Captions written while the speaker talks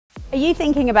Are you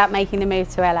thinking about making the move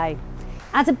to LA?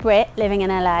 As a Brit living in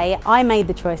LA, I made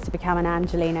the choice to become an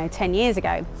Angelino 10 years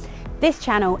ago. This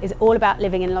channel is all about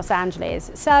living in Los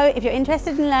Angeles, so if you're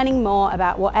interested in learning more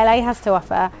about what LA has to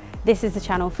offer, this is the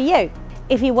channel for you.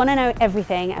 If you want to know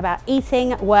everything about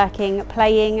eating, working,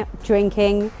 playing,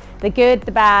 drinking, the good,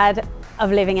 the bad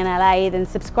of living in LA, then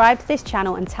subscribe to this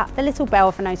channel and tap the little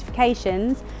bell for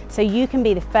notifications so you can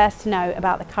be the first to know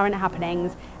about the current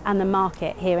happenings and the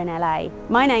market here in LA.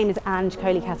 My name is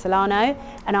Kohli Catalano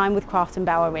and I'm with Craft &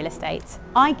 Bauer Real Estate.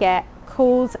 I get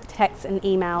calls, texts and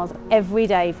emails every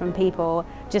day from people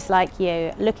just like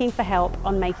you looking for help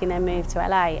on making their move to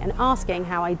LA and asking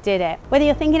how I did it. Whether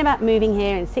you're thinking about moving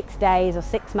here in 6 days or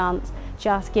 6 months,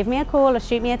 just give me a call or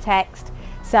shoot me a text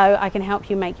so I can help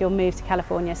you make your move to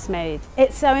California smooth.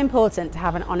 It's so important to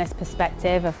have an honest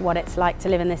perspective of what it's like to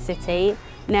live in this city.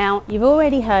 Now, you've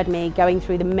already heard me going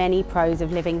through the many pros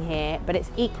of living here, but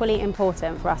it's equally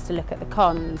important for us to look at the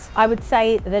cons. I would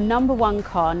say the #1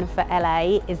 con for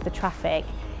LA is the traffic.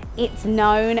 It's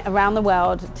known around the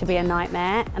world to be a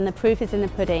nightmare, and the proof is in the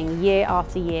pudding year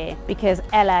after year because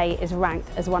LA is ranked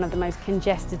as one of the most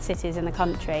congested cities in the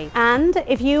country. And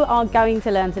if you are going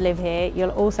to learn to live here,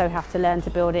 you'll also have to learn to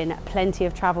build in plenty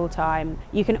of travel time.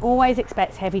 You can always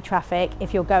expect heavy traffic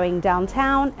if you're going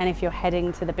downtown and if you're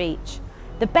heading to the beach.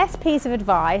 The best piece of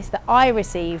advice that I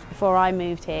received before I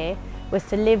moved here was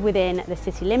to live within the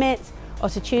city limits or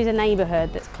to choose a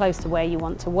neighbourhood that's close to where you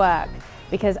want to work,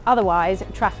 because otherwise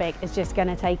traffic is just going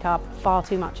to take up far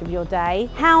too much of your day.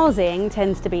 Housing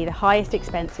tends to be the highest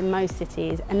expense in most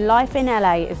cities, and life in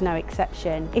LA is no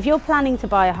exception. If you're planning to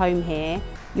buy a home here,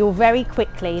 you'll very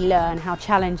quickly learn how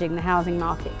challenging the housing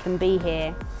market can be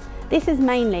here. This is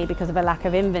mainly because of a lack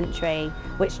of inventory,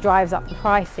 which drives up the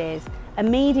prices. A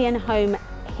median home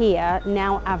here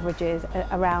now averages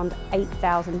around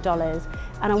 $8,000,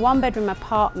 and a 1-bedroom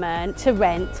apartment to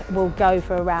rent will go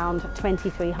for around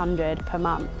 $2,300 per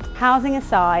month. Housing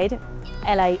aside,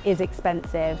 LA is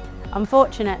expensive.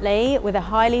 Unfortunately, with a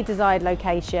highly desired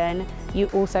location, you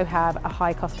also have a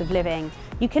high cost of living.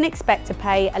 You can expect to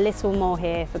pay a little more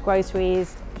here for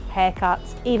groceries,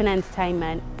 haircuts, even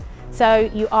entertainment. So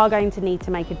you are going to need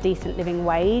to make a decent living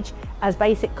wage, as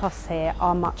basic costs here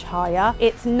are much higher.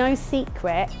 It's no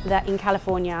secret that in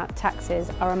California,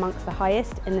 taxes are amongst the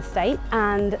highest in the state,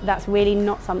 and that's really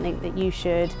not something that you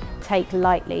should take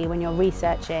lightly when you're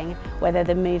researching whether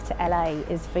the move to LA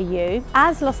is for you.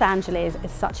 As Los Angeles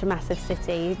is such a massive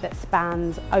city that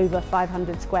spans over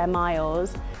 500 square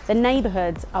miles, the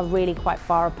neighborhoods are really quite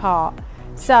far apart.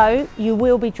 So you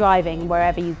will be driving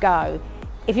wherever you go.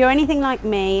 If you're anything like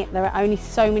me, there are only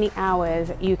so many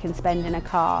hours you can spend in a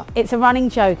car. It's a running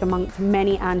joke amongst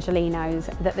many Angelinos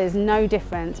that there's no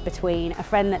difference between a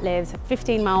friend that lives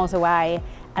 15 miles away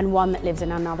and one that lives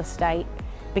in another state,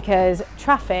 because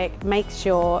traffic makes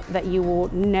sure that you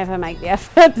will never make the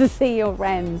effort to see your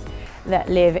friends that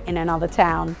live in another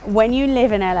town. When you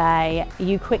live in LA,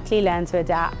 you quickly learn to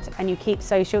adapt and you keep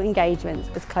social engagements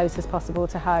as close as possible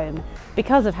to home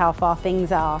because of how far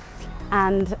things are.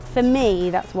 And for me,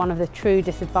 that's one of the true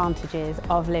disadvantages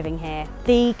of living here.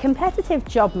 The competitive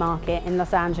job market in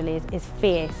Los Angeles is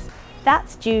fierce.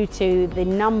 That's due to the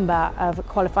number of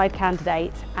qualified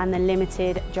candidates and the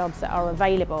limited jobs that are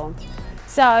available.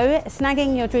 So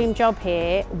snagging your dream job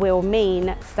here will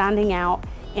mean standing out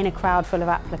in a crowd full of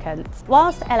applicants.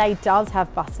 Whilst LA does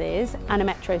have buses and a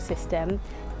metro system,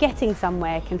 getting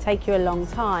somewhere can take you a long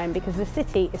time because the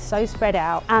city is so spread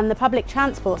out and the public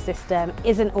transport system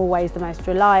isn't always the most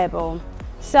reliable.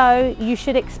 So you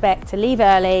should expect to leave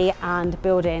early and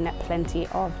build in plenty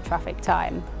of traffic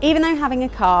time. Even though having a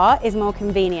car is more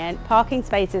convenient, parking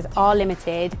spaces are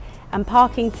limited and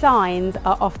parking signs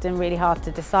are often really hard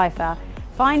to decipher.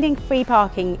 Finding free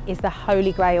parking is the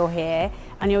holy grail here,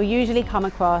 and you'll usually come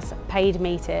across paid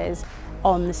meters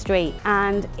on the street.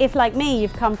 And if, like me,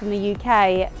 you've come from the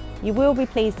UK, you will be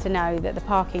pleased to know that the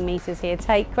parking meters here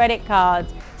take credit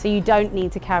cards, so you don't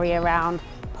need to carry around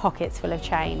pockets full of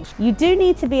change. You do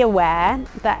need to be aware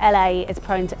that LA is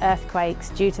prone to earthquakes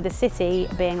due to the city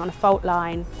being on a fault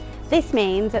line. This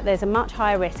means that there's a much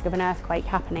higher risk of an earthquake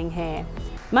happening here.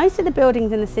 Most of the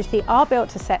buildings in the city are built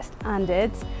to set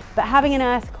standards, but having an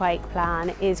earthquake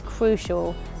plan is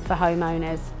crucial for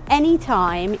homeowners.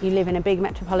 Anytime you live in a big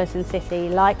metropolitan city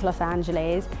like Los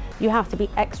Angeles, you have to be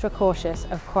extra cautious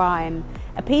of crime.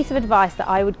 A piece of advice that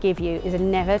I would give you is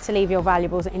never to leave your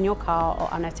valuables in your car or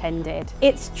unattended.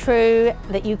 It's true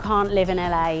that you can't live in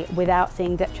LA without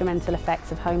seeing detrimental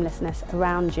effects of homelessness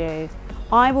around you.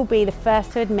 I will be the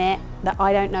first to admit that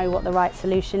I don't know what the right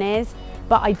solution is,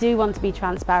 But I do want to be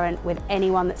transparent with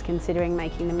anyone that's considering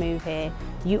making the move here.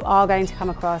 You are going to come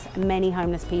across many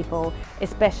homeless people,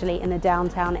 especially in the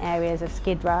downtown areas of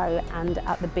Skid Row and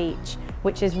at the beach,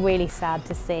 which is really sad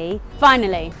to see.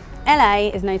 Finally, LA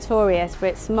is notorious for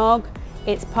its smog,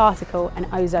 its particle and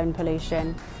ozone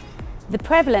pollution. The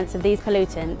prevalence of these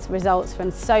pollutants results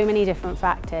from so many different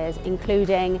factors,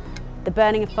 including the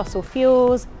burning of fossil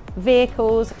fuels,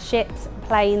 vehicles, ships,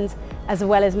 planes, as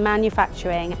well as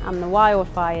manufacturing and the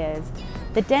wildfires.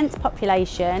 The dense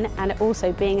population and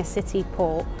also being a city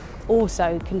port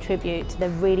also contribute to the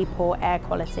really poor air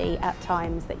quality at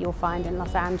times that you'll find in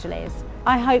Los Angeles.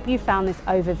 I hope you found this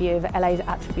overview of LA's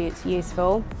attributes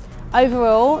useful.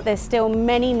 Overall, there's still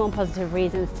many more positive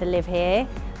reasons to live here,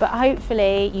 but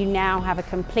hopefully you now have a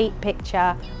complete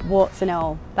picture, warts and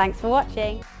all. Thanks for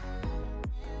watching.